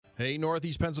Hey,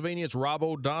 Northeast Pennsylvania, it's Rob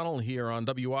O'Donnell here on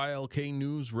WILK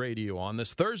News Radio on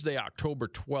this Thursday, October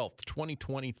 12th,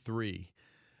 2023.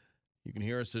 You can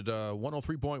hear us at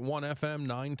 103.1 FM,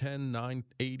 910,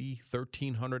 980,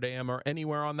 1300 AM, or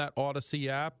anywhere on that Odyssey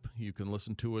app. You can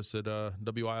listen to us at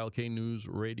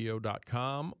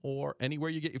WILKnewsradio.com or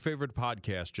anywhere you get your favorite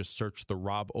podcast. Just search The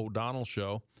Rob O'Donnell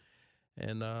Show,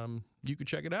 and you can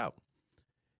check it out.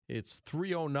 It's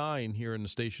 3:09 here in the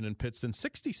station in Pittston,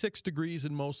 66 degrees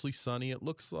and mostly sunny. It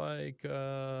looks like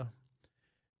the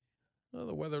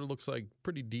weather looks like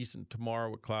pretty decent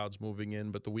tomorrow with clouds moving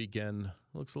in, but the weekend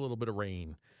looks a little bit of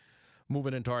rain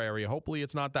moving into our area. Hopefully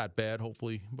it's not that bad,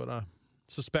 but I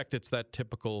suspect it's that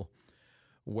typical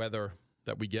weather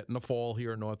that we get in the fall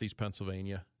here in Northeast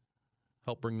Pennsylvania.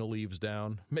 Help bring the leaves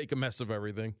down, make a mess of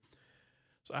everything.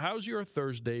 So how's your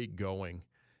Thursday going?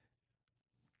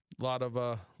 A lot of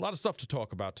stuff to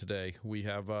talk about today.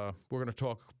 We're going to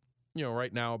talk,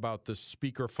 right now about the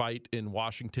speaker fight in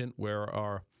Washington, where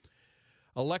our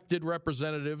elected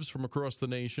representatives from across the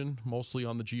nation, mostly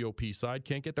on the GOP side,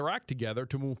 can't get their act together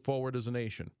to move forward as a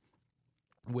nation.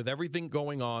 With everything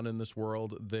going on in this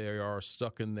world, they are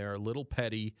stuck in their little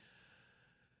petty,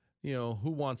 who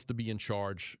wants to be in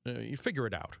charge? You figure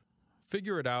it out.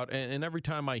 And every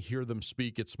time I hear them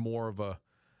speak, it's more of a,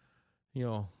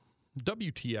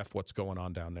 WTF, what's going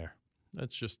on down there?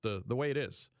 That's just the way it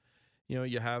is.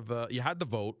 You had the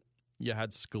vote. You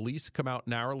had Scalise come out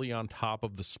narrowly on top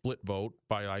of the split vote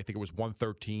by, I think it was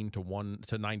 113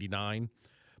 to 99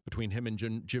 between him and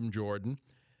Jim Jordan.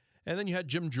 And then you had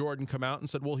Jim Jordan come out and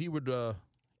said, well, he would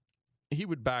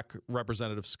back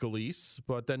Representative Scalise,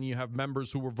 but then you have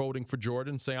members who were voting for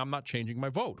Jordan say, I'm not changing my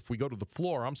vote. If we go to the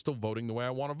floor, I'm still voting the way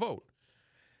I want to vote.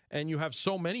 And you have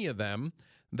so many of them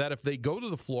that if they go to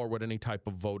the floor with any type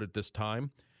of vote at this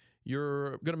time,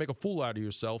 you're going to make a fool out of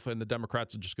yourself, and the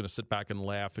Democrats are just going to sit back and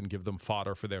laugh and give them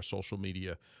fodder for their social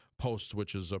media posts,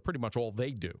 which is pretty much all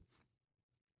they do.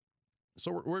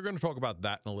 So we're going to talk about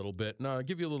that in a little bit, and I'll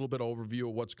give you a little bit of overview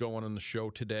of what's going on in the show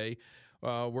today.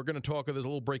 We're going to talk, there's a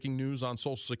little breaking news on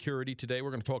Social Security today.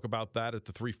 We're going to talk about that at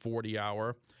the 3:40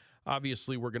 hour.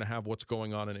 Obviously, we're going to have what's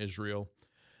going on in Israel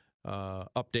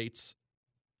updates.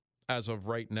 As of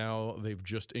right now, they've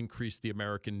just increased the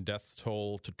American death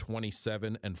toll to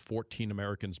 27 and 14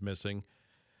 Americans missing.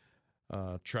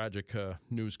 Tragic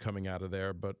news coming out of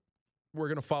there, but we're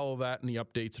going to follow that in the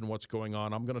updates and what's going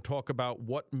on. I'm going to talk about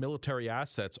what military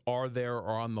assets are there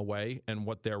or on the way and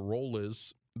what their role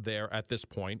is there at this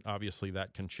point. Obviously,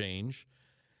 that can change.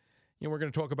 We're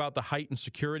going to talk about the heightened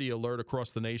security alert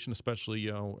across the nation, especially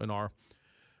in our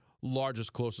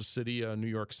largest, closest city, New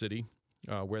York City.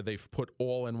 Where they've put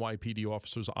all NYPD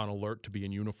officers on alert to be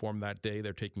in uniform that day.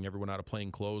 They're taking everyone out of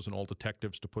plain clothes and all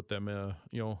detectives to put them,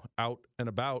 out and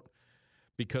about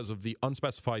because of the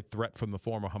unspecified threat from the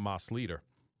former Hamas leader.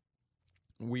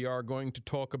 We are going to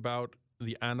talk about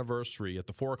the anniversary at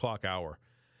the 4 o'clock hour,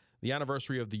 the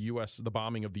anniversary of the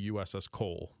bombing of the USS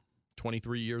Cole.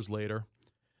 23 years later,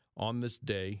 on this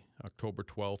day, October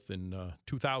 12th in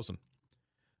 2000.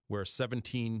 Where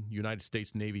 17 United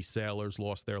States Navy sailors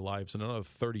lost their lives and another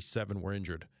 37 were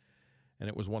injured. And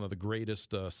it was one of the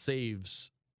greatest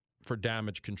saves for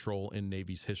damage control in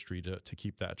Navy's history to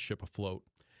keep that ship afloat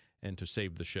and to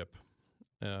save the ship.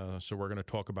 So we're going to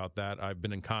talk about that. I've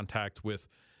been in contact with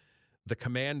the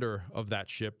commander of that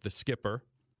ship, the skipper,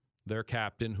 their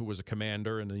captain, who was a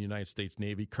commander in the United States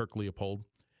Navy, Kirk Leopold.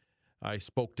 I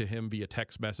spoke to him via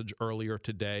text message earlier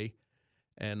today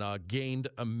and gained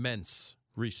immense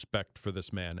respect for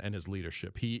this man and his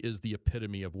leadership. He is the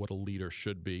epitome of what a leader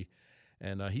should be.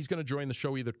 And he's going to join the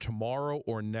show either tomorrow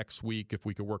or next week if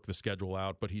we could work the schedule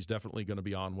out. But he's definitely going to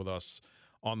be on with us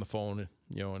on the phone,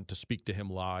 and to speak to him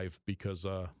live because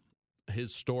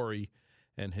his story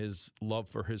and his love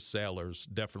for his sailors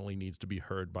definitely needs to be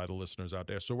heard by the listeners out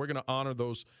there. So we're going to honor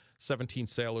those 17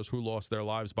 sailors who lost their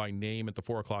lives by name at the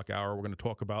 4 o'clock hour. We're going to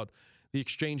talk about the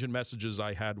exchange and messages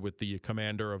I had with the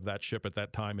commander of that ship at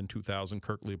that time in 2000,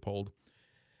 Kirk Leopold,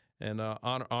 and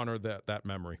honor that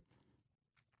memory.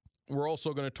 We're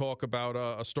also going to talk about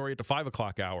a story at the 5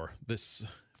 o'clock hour. This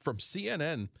from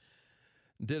CNN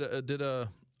did a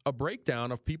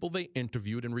breakdown of people they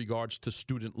interviewed in regards to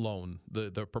student loan,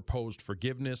 the proposed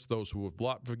forgiveness, those who have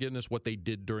blocked forgiveness, what they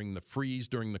did during the freeze,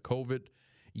 during the COVID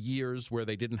years where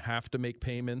they didn't have to make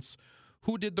payments,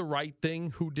 who did the right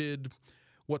thing, who did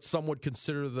what some would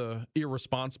consider the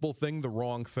irresponsible thing, the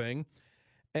wrong thing.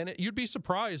 And you'd be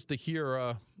surprised to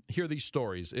hear these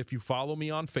stories. If you follow me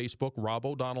on Facebook, Rob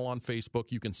O'Donnell on Facebook,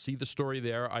 you can see the story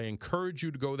there. I encourage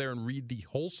you to go there and read the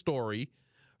whole story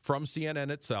from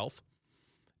CNN itself.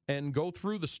 and go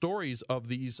through the stories of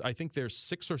these. I think there's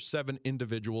 6 or 7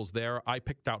 individuals there. I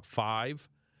picked out 5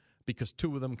 because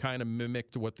 2 of them kind of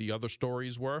mimicked what the other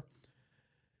stories were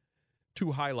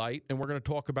to highlight. And we're going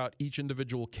to talk about each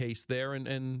individual case there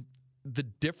and the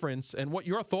difference and what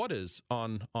your thought is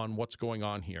on what's going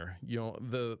on here. You know,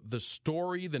 the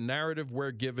story, the narrative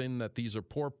we're given that these are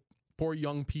poor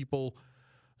young people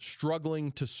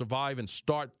struggling to survive and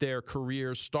start their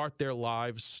careers, start their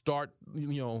lives, start,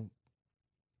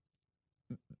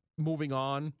 moving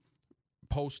on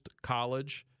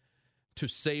post-college to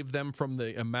save them from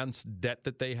the immense debt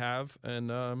that they have. And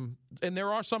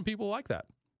there are some people like that,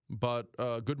 but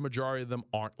a good majority of them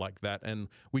aren't like that. And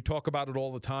we talk about it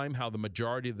all the time, how the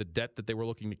majority of the debt that they were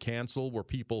looking to cancel were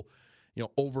people,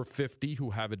 over 50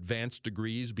 who have advanced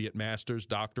degrees, be it master's,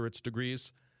 doctorate's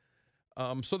degrees.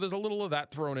 So there's a little of that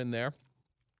thrown in there.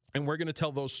 And we're going to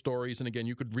tell those stories. And again,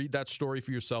 you could read that story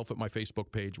for yourself at my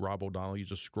Facebook page, Rob O'Donnell. You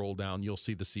just scroll down, you'll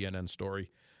see the CNN story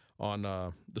on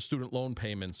the student loan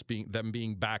payments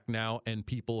being back now and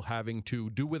people having to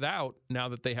do without now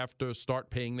that they have to start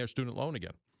paying their student loan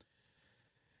again.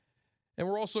 And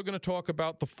we're also going to talk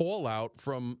about the fallout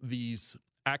from these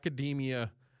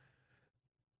academia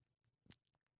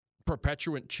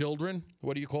perpetuant children.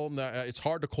 What do you call them? It's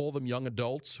hard to call them young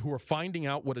adults who are finding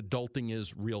out what adulting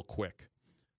is real quick.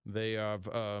 They have,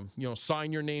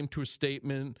 sign your name to a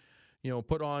statement,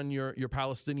 put on your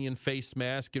Palestinian face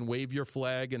mask and wave your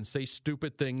flag and say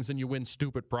stupid things and you win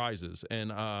stupid prizes.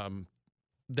 And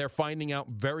they're finding out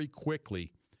very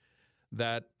quickly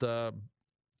that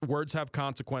words have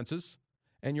consequences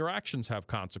and your actions have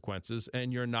consequences,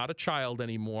 and you're not a child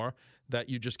anymore that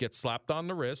you just get slapped on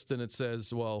the wrist and it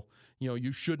says, well,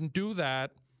 you shouldn't do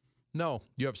that. No,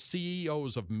 you have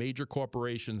CEOs of major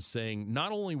corporations saying,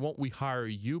 not only won't we hire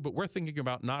you, but we're thinking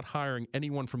about not hiring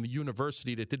anyone from the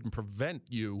university that didn't prevent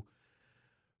you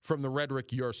from the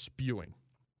rhetoric you're spewing,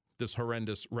 this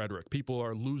horrendous rhetoric. People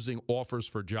are losing offers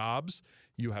for jobs.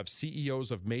 You have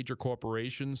CEOs of major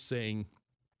corporations saying,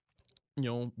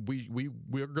 we're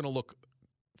going to look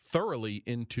thoroughly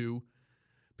into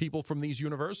people from these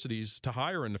universities to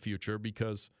hire in the future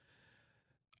because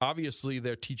obviously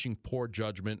they're teaching poor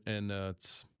judgment and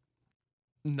it's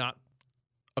not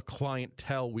a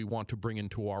clientele we want to bring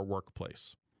into our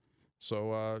workplace.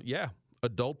 So,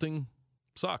 adulting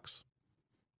sucks.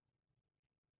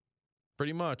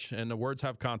 Pretty much. And the words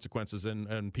have consequences,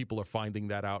 and people are finding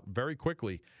that out very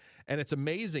quickly. And it's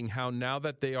amazing how now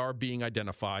that they are being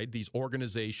identified, these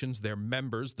organizations, their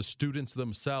members, the students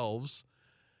themselves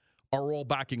are all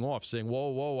backing off, saying,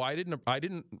 whoa, I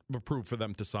didn't approve for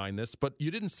them to sign this, but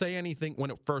you didn't say anything when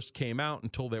it first came out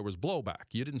until there was blowback.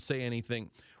 You didn't say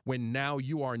anything when now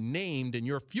you are named and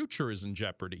your future is in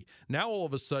jeopardy. Now all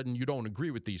of a sudden you don't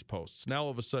agree with these posts. Now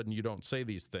all of a sudden you don't say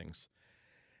these things.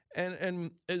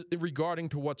 And regarding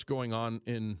to what's going on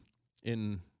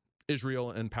in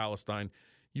Israel and Palestine,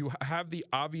 you have the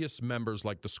obvious members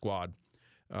like the Squad,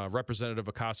 Representative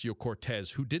Ocasio-Cortez,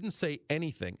 who didn't say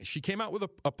anything. She came out with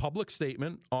a public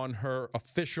statement on her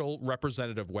official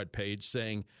representative webpage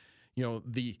saying,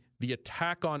 the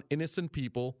attack on innocent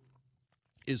people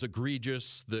is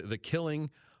egregious. The killing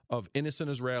of innocent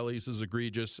Israelis is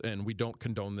egregious, and we don't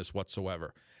condone this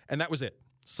whatsoever. And that was it.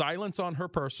 Silence on her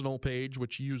personal page,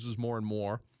 which she uses more and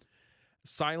more.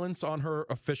 Silence on her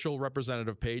official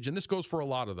representative page. And this goes for a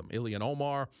lot of them. Ilhan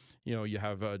Omar, you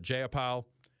have Jayapal.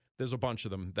 There's a bunch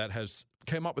of them that has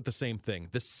came up with the same thing.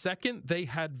 The second they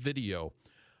had video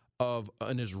of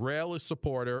an Israeli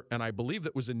supporter, and I believe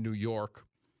that was in New York,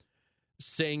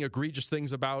 saying egregious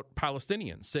things about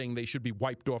Palestinians, saying they should be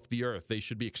wiped off the earth, they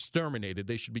should be exterminated,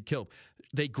 they should be killed.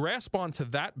 They grasp onto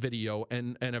that video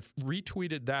and have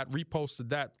retweeted that, reposted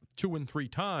that 2 and 3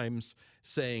 times,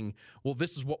 saying, well,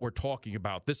 this is what we're talking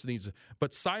about. This needs,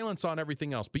 but silence on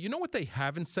everything else. But you know what they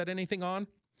haven't said anything on?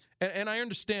 And I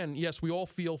understand, yes, we all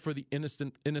feel for the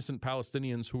innocent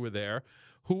Palestinians who are there,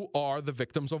 who are the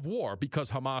victims of war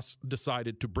because Hamas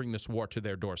decided to bring this war to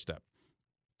their doorstep.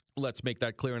 Let's make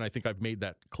that clear, and I think I've made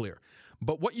that clear.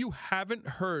 But what you haven't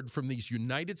heard from these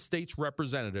United States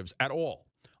representatives at all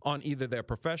on either their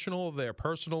professional or their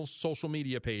personal social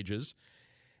media pages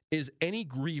is any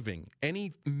grieving,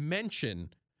 any mention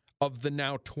of the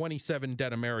now 27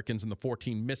 dead Americans and the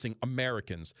 14 missing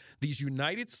Americans. These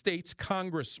United States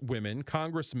congresswomen,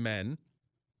 congressmen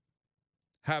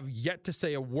have yet to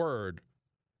say a word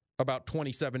about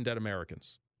 27 dead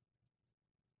Americans.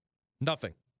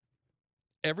 Nothing.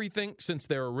 Everything since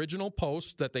their original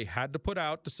post that they had to put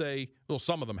out to say, well,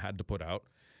 some of them had to put out,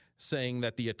 saying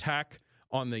that the attack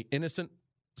on the innocent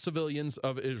civilians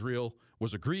of Israel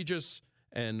was egregious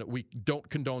and we don't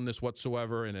condone this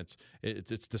whatsoever, and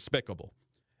it's despicable.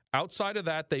 Outside of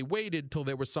that, they waited till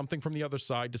there was something from the other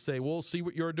side to say, we'll see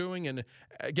what you're doing. And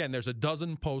again, there's a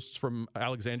dozen posts from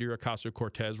Alexandria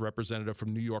Ocasio-Cortez, representative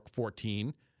from New York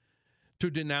 14, to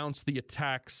denounce the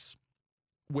attacks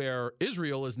where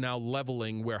Israel is now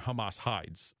leveling where Hamas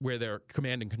hides, where their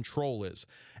command and control is.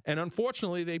 And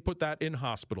unfortunately, they put that in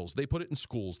hospitals. They put it in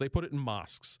schools. They put it in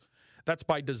mosques. That's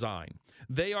by design.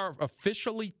 They are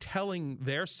officially telling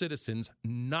their citizens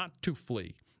not to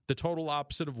flee. The total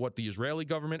opposite of what the Israeli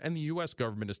government and the U.S.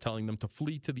 government is telling them, to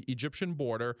flee to the Egyptian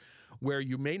border, where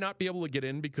you may not be able to get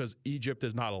in because Egypt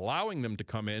is not allowing them to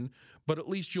come in, but at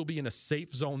least you'll be in a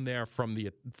safe zone there from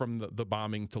the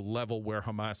bombing to level where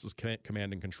Hamas's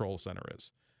command and control center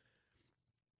is.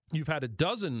 You've had a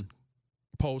dozen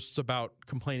posts about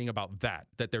complaining about that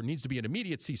there needs to be an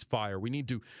immediate ceasefire. We need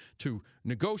to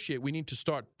negotiate. We need to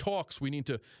start talks. We need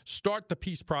to start the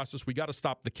peace process. We got to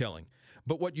stop the killing.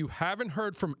 But what you haven't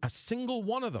heard from a single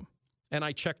one of them, and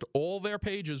I checked all their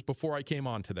pages before I came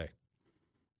on today,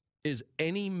 is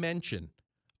any mention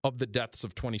of the deaths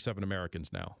of 27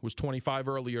 Americans now. It was 25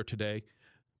 earlier today,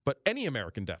 but any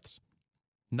American deaths.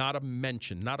 Not a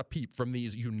mention, not a peep from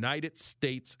these United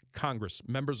States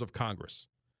members of Congress.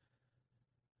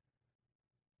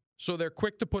 So they're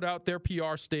quick to put out their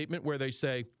PR statement where they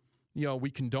say,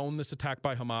 we condone this attack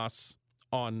by Hamas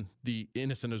on the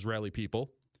innocent Israeli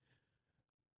people.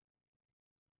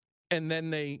 And then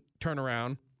they turn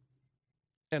around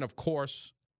and, of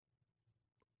course,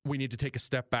 we need to take a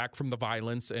step back from the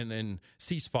violence and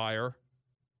ceasefire,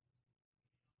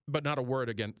 but not a word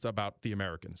about the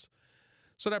Americans.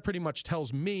 So that pretty much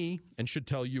tells me, and should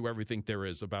tell you, everything there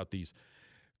is about these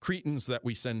cretins that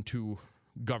we send to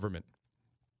government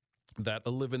that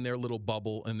live in their little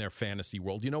bubble in their fantasy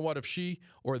world. You know what? If she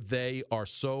or they are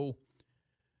so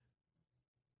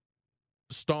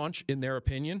staunch in their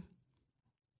opinion,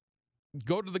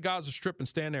 go to the Gaza Strip and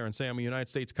stand there and say, I'm a United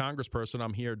States congressperson.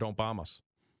 I'm here. Don't bomb us.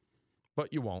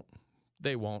 But you won't.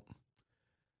 They won't.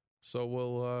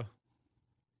 So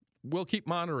we'll keep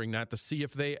monitoring that to see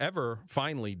if they ever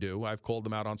finally do. I've called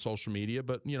them out on social media,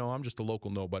 but, I'm just a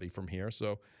local nobody from here.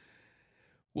 So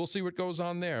we'll see what goes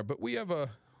on there. But we're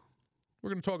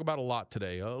going to talk about a lot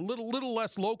today. A little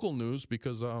less local news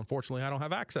because, unfortunately, I don't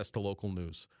have access to local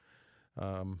news.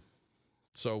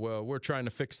 So we're trying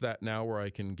to fix that now, where I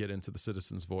can get into the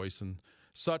citizen's voice and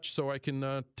such, so I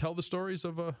can tell the stories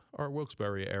of our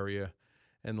Wilkes-Barre area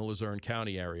and the Luzerne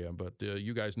County area. But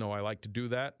you guys know I like to do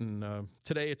that, and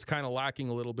today it's kind of lacking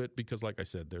a little bit because, like I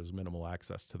said, there's minimal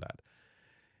access to that.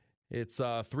 It's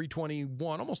 3:21,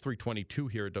 almost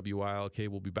 3:22 here at WILK.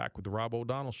 We'll be back with the Rob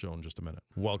O'Donnell Show in just a minute.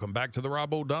 Welcome back to the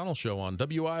Rob O'Donnell Show on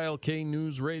WILK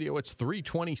News Radio. It's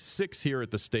 3:26 here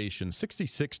at the station,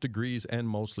 66 degrees and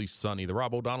mostly sunny. The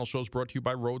Rob O'Donnell Show is brought to you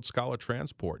by Road Scholar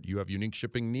Transport. You have unique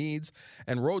shipping needs,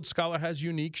 and Road Scholar has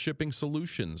unique shipping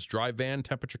solutions. Dry van,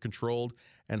 temperature controlled,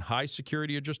 and high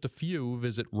security are just a few.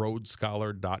 Visit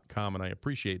roadscholar.com, and I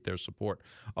appreciate their support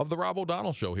of the Rob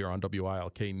O'Donnell Show here on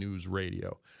WILK News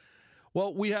Radio.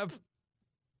 Well, we have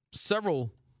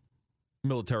several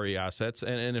military assets,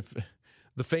 and if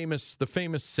the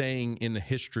famous saying in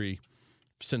history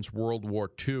since World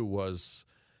War II was,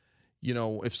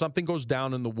 if something goes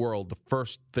down in the world, the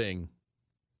first thing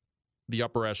the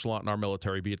upper echelon in our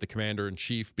military, be it the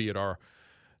commander-in-chief, be it our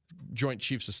Joint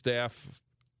Chiefs of Staff,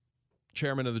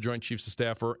 chairman of the Joint Chiefs of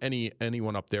Staff, or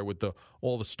anyone up there with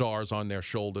all the stars on their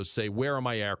shoulders, say, where are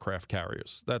my aircraft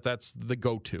carriers? That's the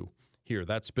go-to here.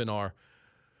 That's been our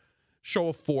show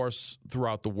of force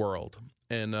throughout the world.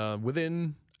 And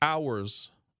within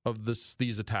hours of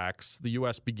these attacks, the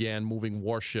U.S. began moving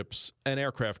warships and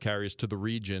aircraft carriers to the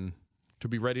region to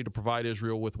be ready to provide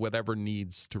Israel with whatever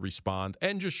needs to respond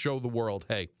and just show the world,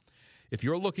 hey, if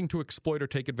you're looking to exploit or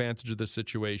take advantage of this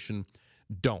situation,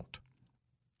 don't.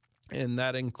 And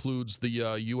that includes the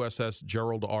USS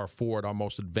Gerald R. Ford, our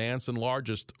most advanced and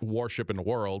largest warship in the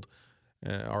world,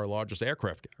 our largest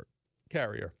aircraft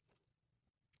carrier,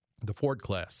 the Ford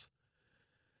class.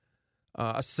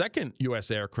 A second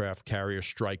U.S. aircraft carrier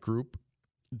strike group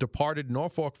departs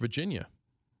Norfolk, Virginia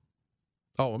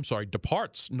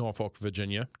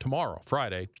tomorrow,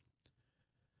 Friday.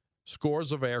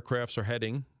 Scores of aircrafts are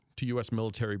heading to U.S.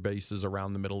 military bases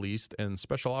around the Middle East, and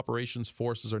special operations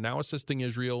forces are now assisting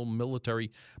Israel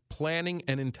military planning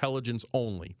and intelligence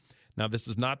only. Now, this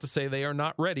is not to say they are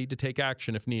not ready to take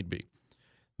action if need be.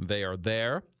 They are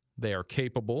there, they are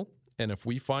capable, and if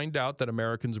we find out that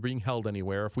Americans are being held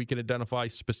anywhere, if we can identify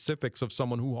specifics of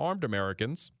someone who harmed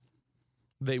Americans,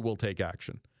 they will take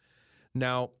action.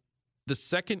 Now, the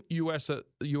second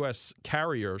U.S.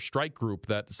 carrier strike group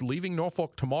that's leaving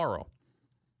Norfolk tomorrow.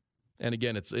 And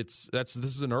again, this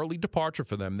is an early departure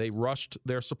for them. They rushed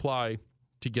their supply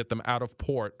to get them out of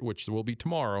port, which will be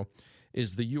tomorrow,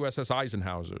 is the USS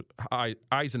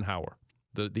Eisenhower,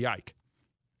 the Ike,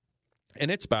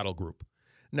 and its battle group.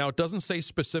 Now, it doesn't say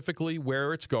specifically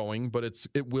where it's going, but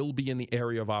it will be in the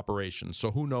area of operation.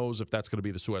 So who knows if that's going to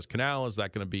be the Suez Canal? Is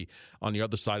that going to be on the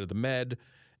other side of the Med?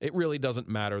 It really doesn't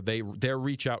matter. Their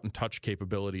reach out and touch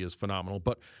capability is phenomenal.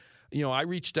 But, I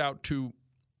reached out to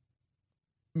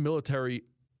military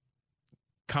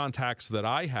contacts that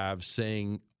I have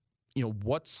saying,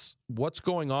 what's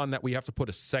going on that we have to put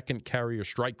a second carrier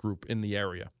strike group in the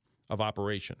area of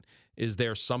operation? Is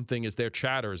there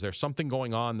chatter? Is there something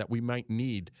going on that we might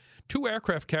need? 2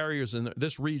 aircraft carriers in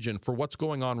this region for what's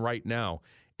going on right now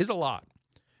is a lot.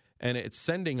 And it's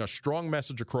sending a strong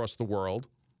message across the world.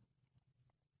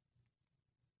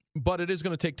 But it is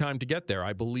going to take time to get there.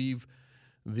 I believe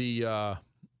the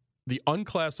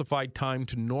unclassified time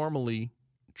to normally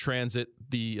transit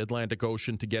the Atlantic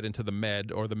Ocean to get into the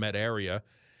Med or the Med area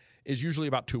is usually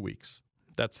about 2 weeks.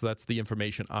 That's the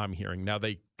information I'm hearing. Now,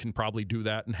 they can probably do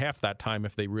that in half that time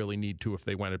if they really need to, if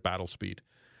they went at battle speed.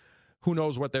 Who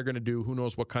knows what they're going to do? Who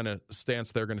knows what kind of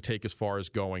stance they're going to take as far as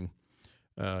getting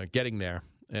there,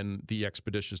 and the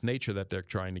expeditious nature that they're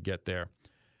trying to get there.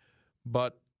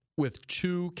 But with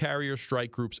 2 carrier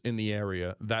strike groups in the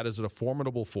area, that is a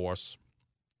formidable force.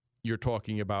 You're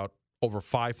talking about over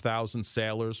 5,000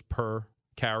 sailors per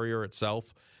carrier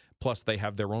itself. Plus, they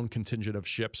have their own contingent of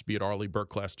ships, be it Arleigh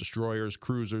Burke-class destroyers,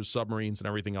 cruisers, submarines, and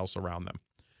everything else around them.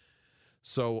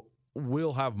 So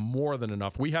we'll have more than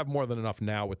enough. We have more than enough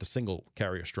now with the single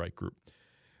carrier strike group.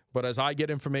 But as I get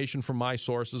information from my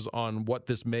sources on what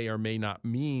this may or may not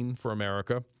mean for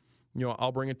America,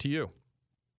 I'll bring it to you.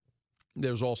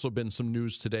 There's also been some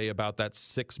news today about that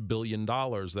 $6 billion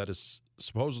that is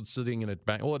supposedly sitting in a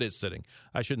bank. Well, it is sitting.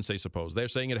 I shouldn't say supposed. They're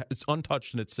saying it's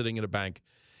untouched and it's sitting in a bank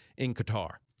in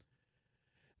Qatar.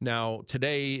 Now,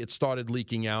 today it started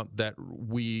leaking out that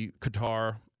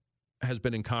Qatar has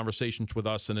been in conversations with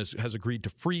us and has agreed to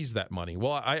freeze that money.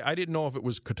 Well, I didn't know if it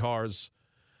was Qatar's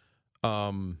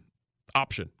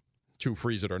option to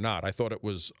freeze it or not. I thought it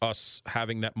was us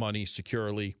having that money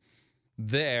securely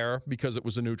there because it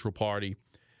was a neutral party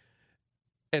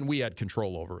and we had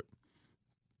control over it.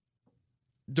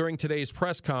 During today's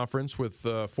press conference with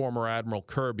former Admiral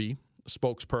Kirby,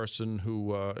 spokesperson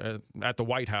who at the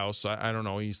White House, I don't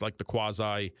know, he's like the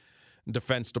quasi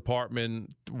Defense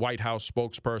Department White House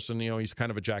spokesperson. He's kind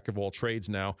of a jack of all trades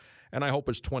now, and I hope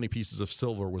his 20 pieces of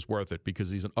silver was worth it, because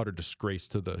he's an utter disgrace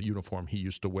to the uniform he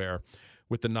used to wear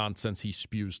with the nonsense he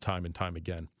spews time and time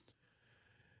again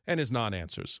and his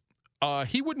non-answers.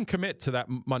 He wouldn't commit to that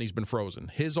money's been frozen.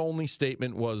 His only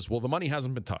statement was, well, the money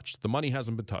hasn't been touched. The money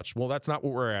hasn't been touched. Well, that's not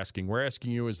what we're asking. We're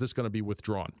asking you, is this going to be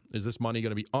withdrawn? Is this money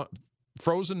going to be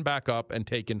frozen back up and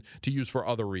taken to use for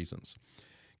other reasons?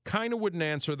 Kind of wouldn't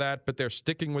answer that, but they're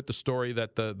sticking with the story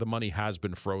that the money has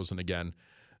been frozen again.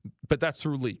 But that's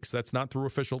through leaks. That's not through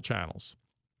official channels.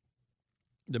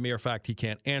 The mere fact he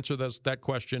can't answer that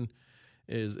question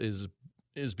is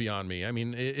beyond me. I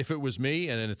mean, if it was me,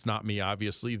 and it's not me,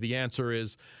 obviously, the answer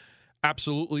is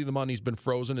absolutely the money's been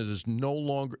frozen. It no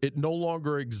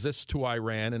longer exists to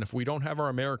Iran, and if we don't have our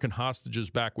American hostages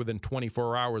back within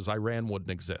 24 hours, Iran wouldn't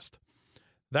exist.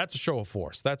 That's a show of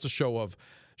force. That's a show of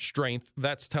strength.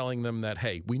 That's telling them that,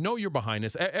 hey, we know you're behind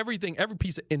us. Every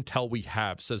piece of intel we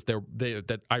have says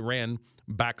that Iran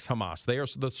backs Hamas. They are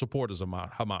the supporters of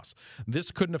Hamas.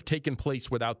 This couldn't have taken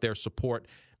place without their support,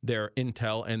 their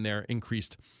intel, and their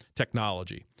increased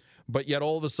technology. But yet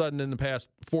all of a sudden in the past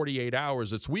 48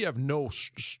 hours, we have no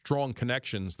strong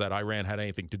connections that Iran had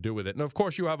anything to do with it. And of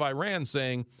course you have Iran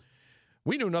saying,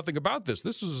 we knew nothing about this.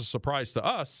 This was a surprise to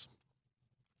us.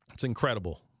 It's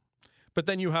incredible. But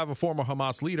then you have a former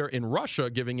Hamas leader in Russia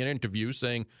giving an interview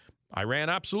saying, Iran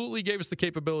absolutely gave us the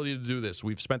capability to do this.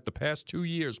 We've spent the past 2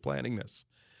 years planning this.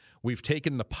 We've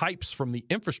taken the pipes from the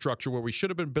infrastructure where we should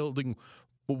have been building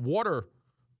water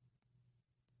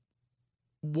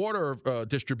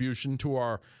distribution to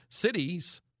our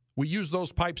cities. We use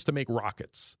those pipes to make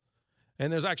rockets.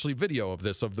 And there's actually video of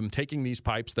this, of them taking these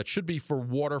pipes that should be for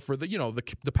water for the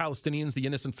Palestinians, the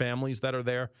innocent families that are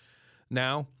there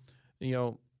now,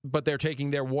 but they're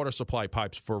taking their water supply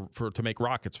pipes to make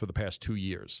rockets for the past 2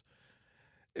 years.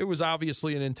 It was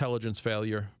obviously an intelligence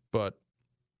failure, but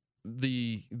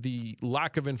the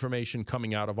lack of information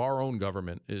coming out of our own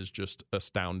government is just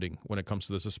astounding when it comes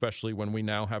to this, especially when we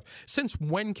now have... Since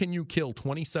when can you kill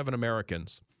 27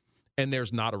 Americans and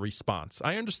there's not a response.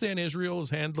 I understand Israel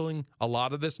is handling a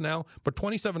lot of this now, but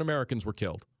 27 Americans were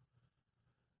killed.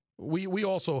 We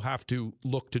also have to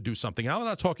look to do something. I'm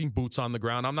not talking boots on the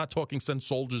ground. I'm not talking send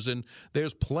soldiers in.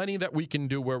 There's plenty that we can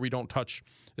do where we don't touch,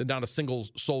 not a single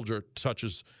soldier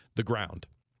touches the ground.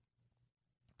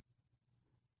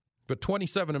 But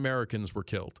 27 Americans were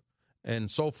killed.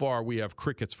 And so far, we have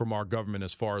crickets from our government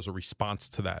as far as a response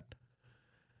to that.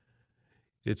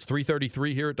 It's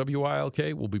 3:33 here at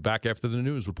WILK. We'll be back after the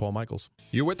news with Paul Michaels.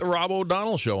 You're with the Rob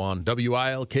O'Donnell Show on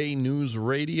WILK News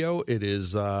Radio. It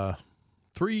is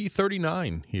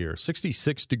 3:39 here,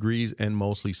 66 degrees and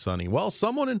mostly sunny. Well,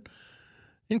 someone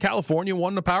in California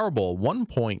won the Powerball,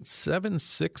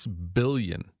 $1.76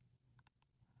 billion.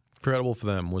 Incredible for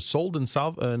them. Was sold in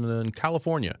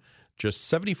California, just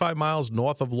 75 miles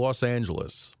north of Los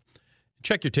Angeles.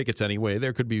 Check your tickets anyway.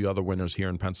 There could be other winners here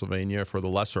in Pennsylvania for the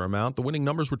lesser amount. The winning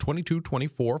numbers were 22,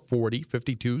 24, 40,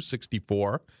 52,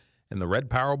 64, and the red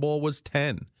Powerball was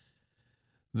 10.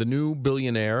 The new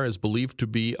billionaire is believed to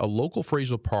be a local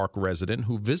Fraser Park resident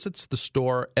who visits the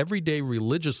store every day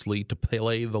religiously to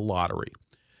play the lottery.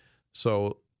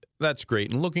 So that's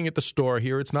great. And looking at the store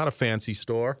here, it's not a fancy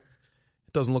store.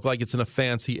 It doesn't look like it's in a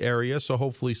fancy area, so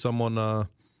hopefully someone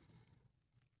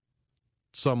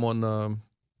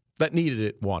that needed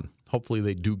it won. Hopefully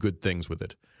they do good things with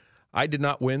it. I did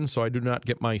not win, so I do not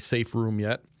get my safe room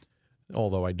yet,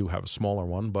 although I do have a smaller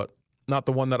one, but not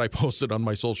the one that I posted on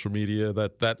my social media.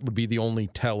 That would be the only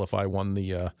tell if I won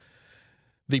the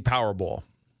Powerball.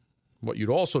 What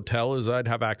you'd also tell is I'd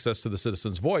have access to the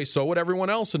Citizen's Voice, so would everyone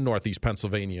else in Northeast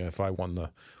Pennsylvania if I won the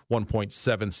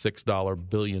 $1.76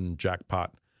 billion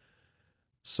jackpot.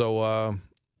 So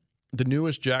the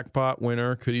newest jackpot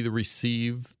winner could either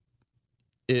receive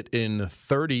it in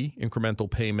 30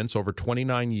 incremental payments over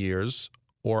 29 years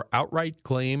or outright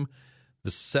claim the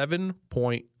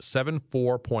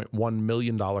 $7.74.1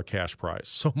 million cash prize.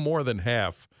 So more than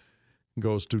half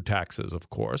goes to taxes, of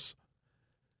course.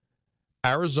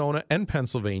 Arizona and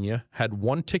Pennsylvania had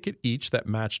one ticket each that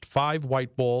matched 5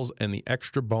 white balls and the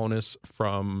extra bonus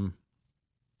from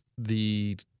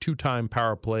the two-time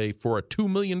power play for a $2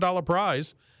 million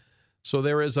prize. So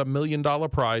there is a $1 million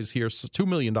prize here, $2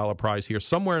 million prize here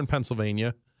somewhere in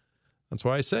Pennsylvania. That's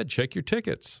why I said check your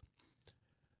tickets.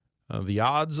 The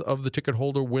odds of the ticket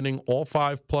holder winning all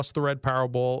 5 plus the red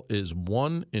Powerball is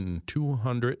 1 in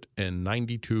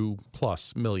 292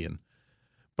 plus million.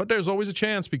 But there's always a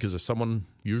chance because if someone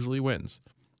usually wins.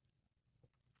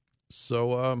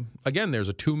 So, again, there's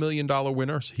a $2 million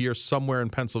winner here somewhere in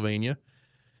Pennsylvania.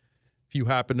 If you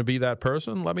happen to be that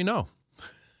person, let me know.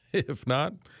 If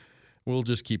not, we'll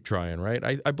just keep trying,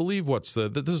 right? I believe this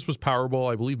was Powerball.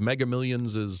 I believe Mega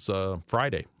Millions is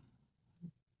Friday.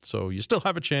 So you still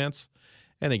have a chance.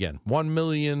 And again, 1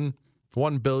 million,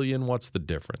 1 billion, what's the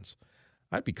difference?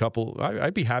 I'd be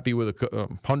happy with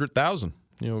 100,000.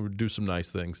 Do some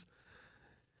nice things.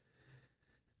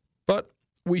 But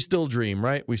we still dream,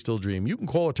 right? We still dream. You can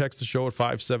call or text the show at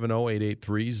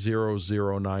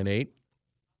 570-883-0098.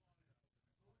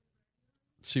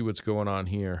 See what's going on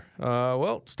here.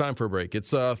 Well, it's time for a break.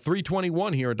 It's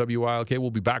 3:21 here at WILK. We'll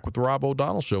be back with the Rob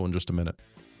O'Donnell Show in just a minute.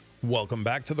 Welcome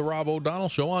back to the Rob O'Donnell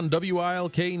Show on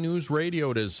WILK News Radio.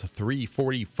 It is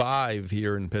 3:45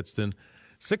 here in Pittston.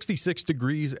 66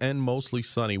 degrees and mostly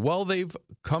sunny. Well, they've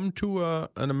come to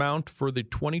an amount for the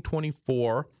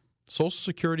 2024 Social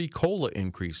Security COLA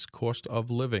increase, cost of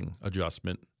living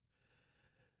adjustment.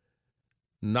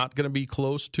 Not going to be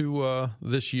close to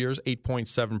this year's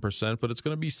 8.7%, but it's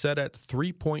going to be set at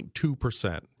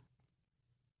 3.2%.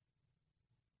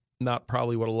 Not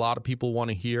probably what a lot of people want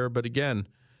to hear, but again,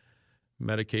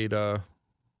 Medicaid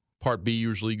Part B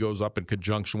usually goes up in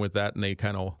conjunction with that, and they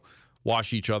kind of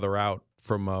wash each other out.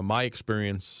 From my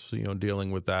experience, dealing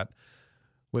with that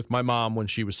with my mom when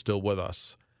she was still with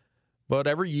us. But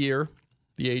every year,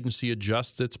 the agency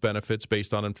adjusts its benefits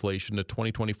based on inflation. The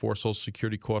 2024 Social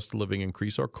Security Cost of Living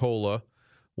Increase, or COLA,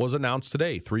 was announced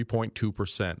today,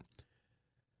 3.2%.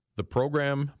 The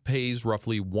program pays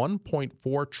roughly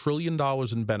 $1.4 trillion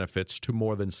in benefits to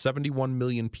more than 71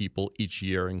 million people each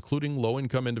year, including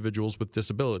low-income individuals with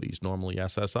disabilities, normally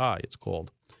SSI, it's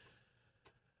called.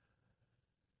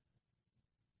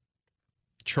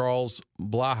 Charles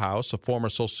Blahouse, a former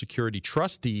Social Security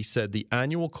trustee, said the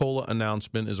annual COLA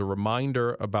announcement is a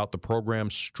reminder about the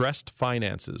program's stressed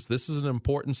finances. This is an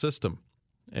important system,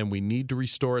 and we need to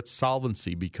restore its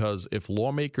solvency because if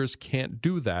lawmakers can't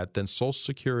do that, then Social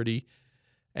Security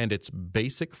and its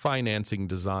basic financing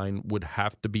design would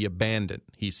have to be abandoned,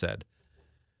 he said.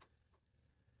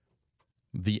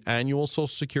 The annual Social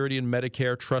Security and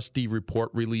Medicare trustee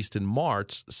report released in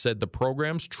March said the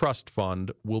program's trust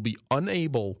fund will be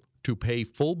unable to pay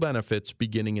full benefits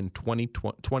beginning in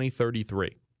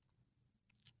 2033,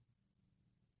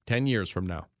 10 years from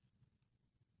now.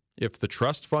 If the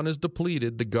trust fund is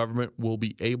depleted, the government will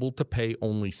be able to pay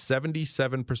only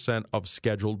 77% of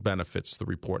scheduled benefits, the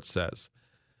report says.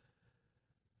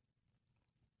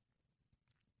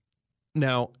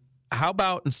 Now, how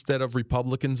about instead of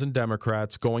Republicans and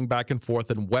Democrats going back and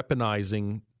forth and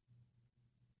weaponizing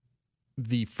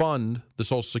the fund, the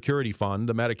Social Security fund,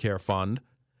 the Medicare fund,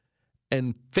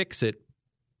 and fix it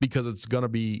because it's going to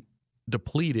be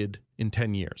depleted in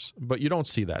 10 years. But you don't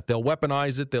see that. They'll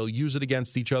weaponize it. They'll use it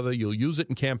against each other. You'll use it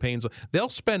in campaigns. They'll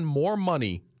spend more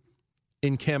money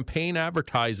in campaign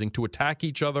advertising to attack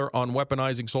each other on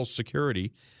weaponizing Social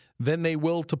Security than they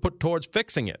will to put towards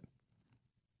fixing it.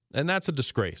 And that's a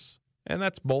disgrace. And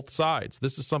that's both sides.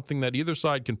 This is something that either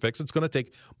side can fix. It's going to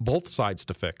take both sides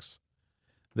to fix.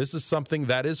 This is something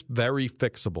that is very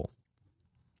fixable.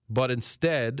 But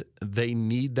instead, they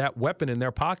need that weapon in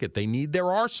their pocket. They need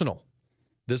their arsenal.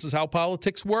 This is how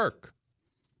politics work.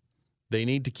 They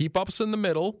need to keep us in the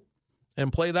middle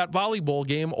and play that volleyball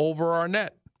game over our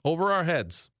net, over our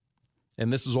heads.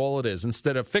 And this is all it is,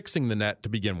 instead of fixing the net to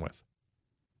begin with.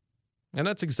 And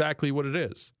that's exactly what it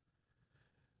is.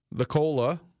 The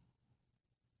COLA,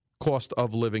 cost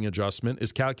of living adjustment,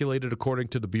 is calculated according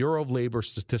to the Bureau of Labor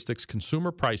Statistics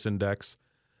Consumer Price Index,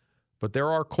 but there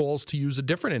are calls to use a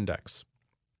different index,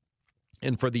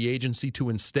 and for the agency to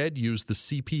instead use the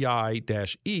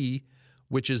CPI-E,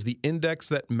 which is the index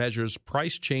that measures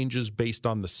price changes based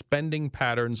on the spending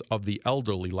patterns of the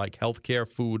elderly, like healthcare,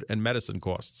 food, and medicine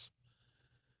costs.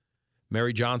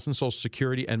 Mary Johnson, Social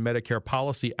Security and Medicare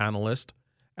policy analyst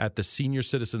at the Senior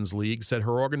Citizens League, said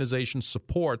her organization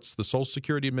supports the Social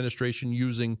Security Administration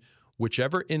using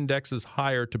whichever index is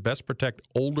higher to best protect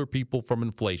older people from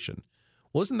inflation.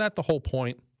 Well, isn't that the whole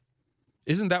point?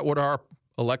 Isn't that what our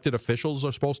elected officials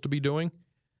are supposed to be doing?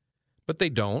 But they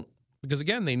don't, because,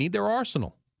 again, they need their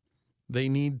arsenal. They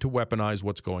need to weaponize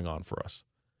what's going on for us.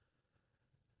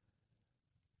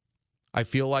 I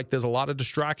feel like there's a lot of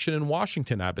distraction in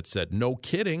Washington, Abbott said. No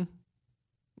kidding.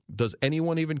 Does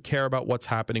anyone even care about what's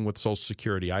happening with Social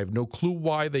Security? I have no clue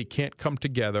why they can't come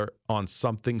together on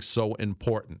something so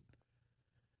important.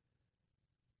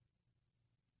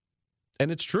 And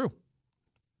it's true.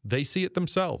 They see it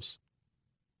themselves.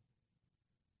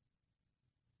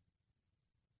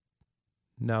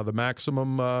 Now, the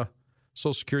maximum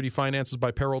Social Security finances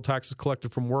by payroll taxes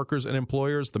collected from workers and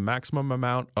employers, the maximum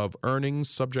amount of earnings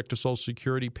subject to Social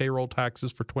Security payroll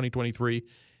taxes for 2023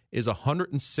 is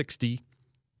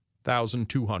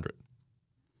 $160,200,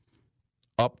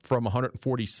 up from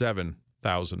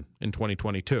 $147,000 in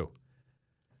 2022.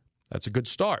 That's a good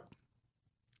start.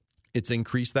 It's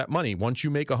increased that money. Once you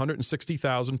make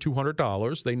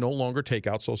 $160,200, they no longer take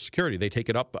out Social Security. They take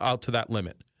it out to that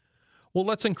limit. Well,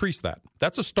 let's increase that.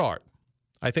 That's a start.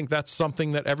 I think that's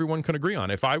something that everyone can agree on.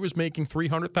 If I was making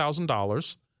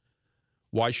 $300,000,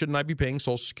 why shouldn't I be paying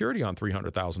Social Security on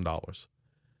 $300,000?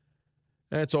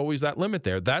 And it's always that limit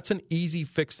there. That's an easy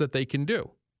fix that they can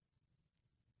do.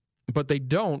 But they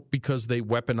don't, because they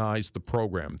weaponize the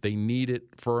program. They need it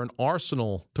for an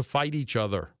arsenal to fight each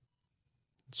other.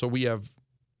 So we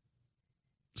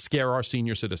scare our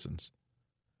senior citizens.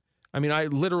 I mean, I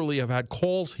literally have had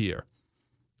calls here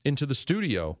into the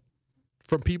studio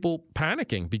from people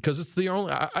panicking because it's the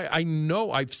only, I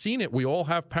know, I've seen it. We all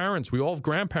have parents. We all have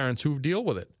grandparents who deal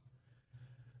with it.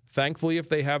 Thankfully, if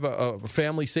they have a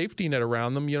family safety net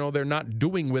around them, they're not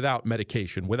doing without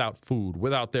medication, without food,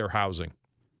 without their housing.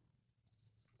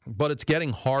 But it's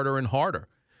getting harder and harder.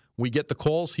 We get the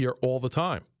calls here all the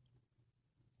time.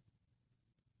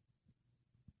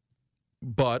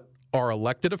 But our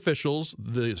elected officials,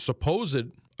 the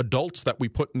supposed adults that we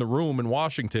put in the room in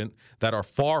Washington that are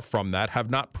far from that,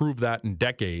 have not proved that in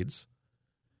decades,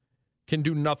 can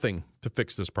do nothing to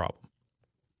fix this problem.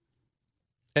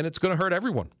 And it's going to hurt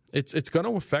everyone. It's going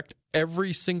to affect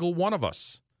every single one of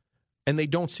us. And they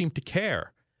don't seem to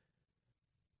care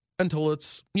until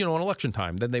it's, an election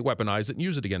time. Then they weaponize it and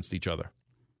use it against each other.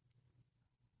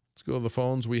 Let's go to the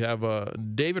phones. We have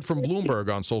David from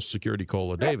Bloomberg on Social Security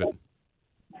COLA. David.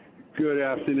 Good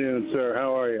afternoon, sir.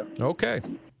 How are you? Okay.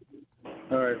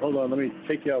 All right, hold on. Let me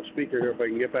take you off speaker here if I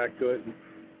can get back to it.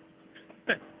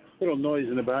 Little noise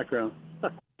in the background.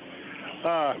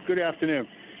 Good afternoon.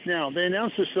 Now, they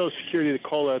announced the Social Security, the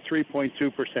COLA, at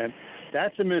 3.2%.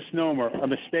 That's a misnomer, a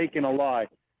mistake, and a lie.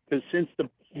 Because since the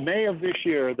May of this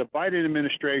year, the Biden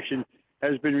administration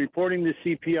has been reporting the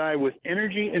CPI with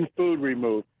energy and food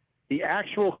removed. The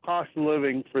actual cost of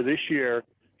living for this year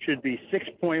should be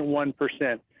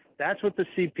 6.1%. That's what the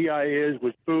CPI is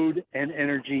with food and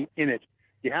energy in it.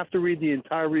 You have to read the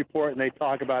entire report, and they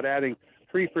talk about adding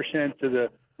 3% to the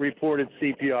reported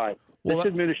CPI. This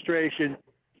administration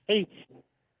hates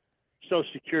Social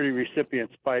Security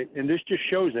recipients, and this just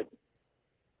shows it.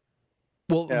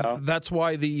 Well, that's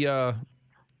why the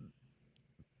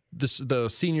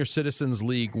Senior Citizens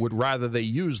League would rather they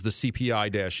use the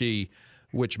CPI-E,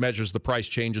 which measures the price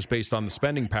changes based on the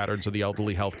spending patterns of the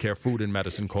elderly health care, food, and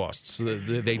medicine costs.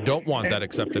 They don't want that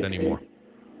accepted anymore.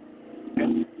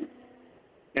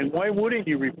 And why wouldn't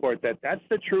you report that? That's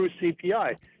the true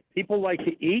CPI. People like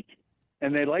to eat,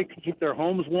 and they like to keep their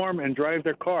homes warm and drive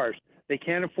their cars. They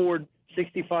can't afford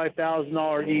 $65,000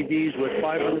 EVs with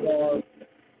 $500.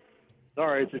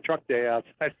 Sorry, it's a truck day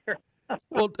outside here.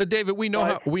 Well, David, we know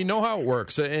how it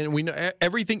works, and we know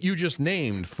everything you just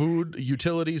named: food,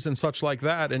 utilities, and such like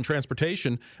that, and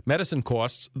transportation, medicine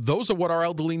costs. Those are what our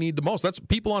elderly need the most. That's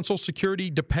people on Social Security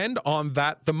depend on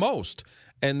that the most,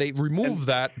 and they remove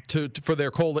that for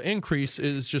their COLA increase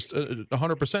is just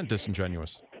 100%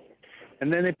 disingenuous.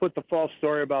 And then they put the false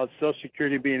story about Social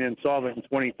Security being insolvent in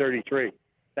 2033.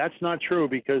 That's not true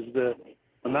because the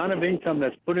amount of income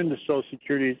that's put into Social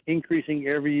Security is increasing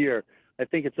every year. I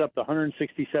think it's up to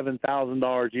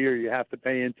 $167,000 a year you have to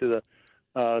pay into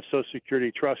the Social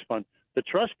Security Trust Fund. The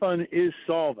trust fund is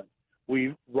solvent.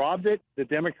 We robbed it. The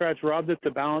Democrats robbed it to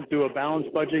do a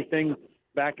balanced budget thing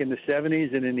back in the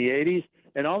 70s and in the 80s.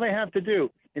 And all they have to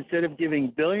do, instead of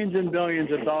giving billions and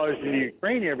billions of dollars to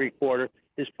Ukraine every quarter,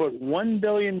 is put $1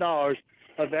 billion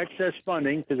of excess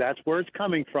funding, because that's where it's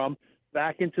coming from,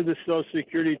 back into the Social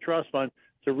Security Trust Fund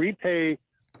to repay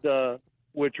the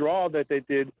withdrawal that they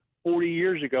did 40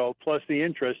 years ago, plus the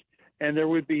interest, and there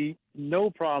would be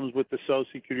no problems with the Social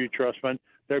Security Trust Fund.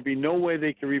 There'd be no way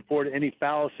they could report any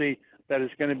fallacy that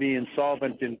it's going to be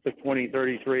insolvent in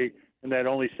 2033 and that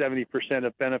only 70%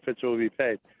 of benefits will be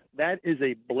paid. That is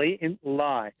a blatant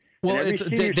lie. Well, it's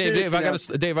Dave. I got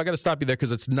to stop you there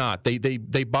because it's not. They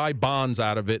buy bonds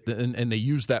out of it and they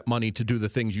use that money to do the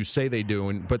things you say they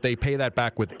do, but they pay that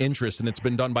back with interest, and it's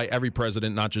been done by every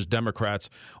president, not just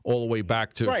Democrats, all the way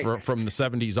back to from the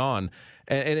 70s on.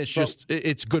 And it's just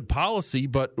it's good policy,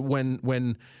 but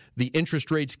when the interest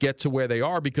rates get to where they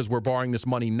are, because we're borrowing this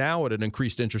money now at an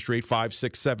increased interest rate, 5,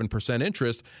 6, 7%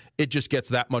 interest, it just gets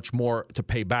that much more to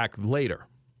pay back later.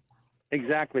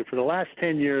 Exactly. For the last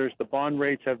 10 years, the bond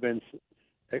rates have been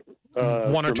 1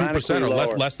 or 2%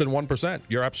 or less than 1%.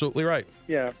 You're absolutely right.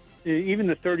 Yeah. Even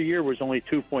the 30-year was only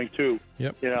 2.2.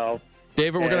 Yep. You know,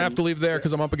 David, we're going to have to leave there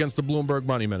because I'm up against the Bloomberg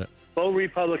Money Minute. Vote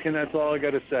Republican. That's all I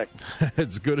got to say.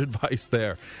 It's good advice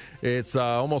there. It's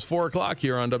almost 4 o'clock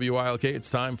here on WILK. It's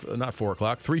time for, not 4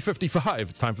 o'clock,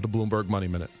 3:55. It's time for the Bloomberg Money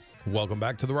Minute. Welcome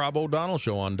back to the Rob O'Donnell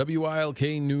Show on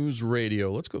WILK News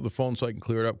Radio. Let's go to the phone so I can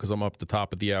clear it up because I'm up at the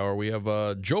top of the hour. We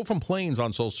have Joe from Plains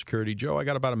on Social Security. Joe, I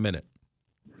got about a minute.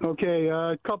 Okay,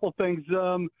 a couple things.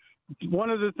 One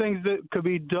of the things that could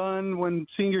be done when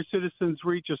senior citizens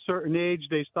reach a certain age,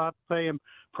 they stop paying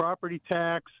property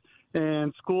tax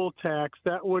and school tax.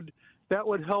 That would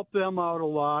help them out a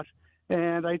lot.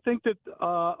 And I think that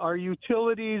our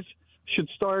utilities should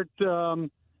start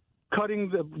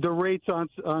cutting the rates on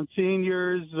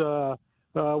seniors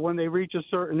when they reach a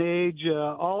certain age.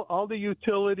 All the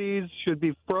utilities should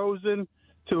be frozen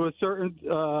to a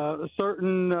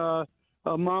certain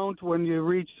amount when you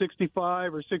reach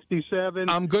 65 or 67.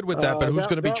 I'm good with that, but who's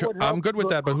going to be? I'm good with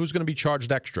that, but who's going to be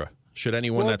charged extra? Should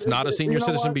anyone that's not a senior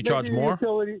citizen be charged more?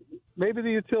 Maybe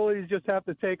the utilities just have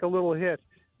to take a little hit,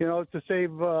 to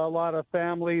save a lot of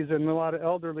families and a lot of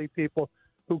elderly people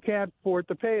who can't afford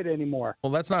to pay it anymore.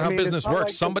 Well, that's not how business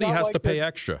works. Somebody has to pay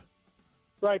extra.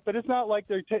 Right, but it's not like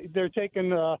they're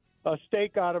taking a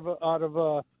steak out of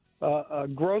a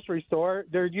grocery store.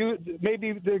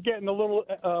 Maybe they're getting a little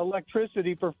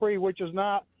electricity for free, which is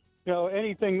not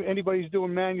anything anybody's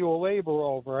doing manual labor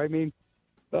over. I mean,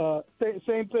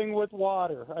 same thing with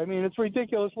water. I mean, it's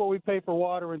ridiculous what we pay for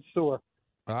water and sewer.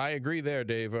 I agree there,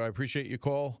 Dave. I appreciate your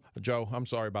call. Joe, I'm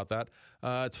sorry about that.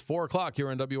 It's 4 o'clock here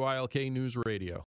on WILK News Radio.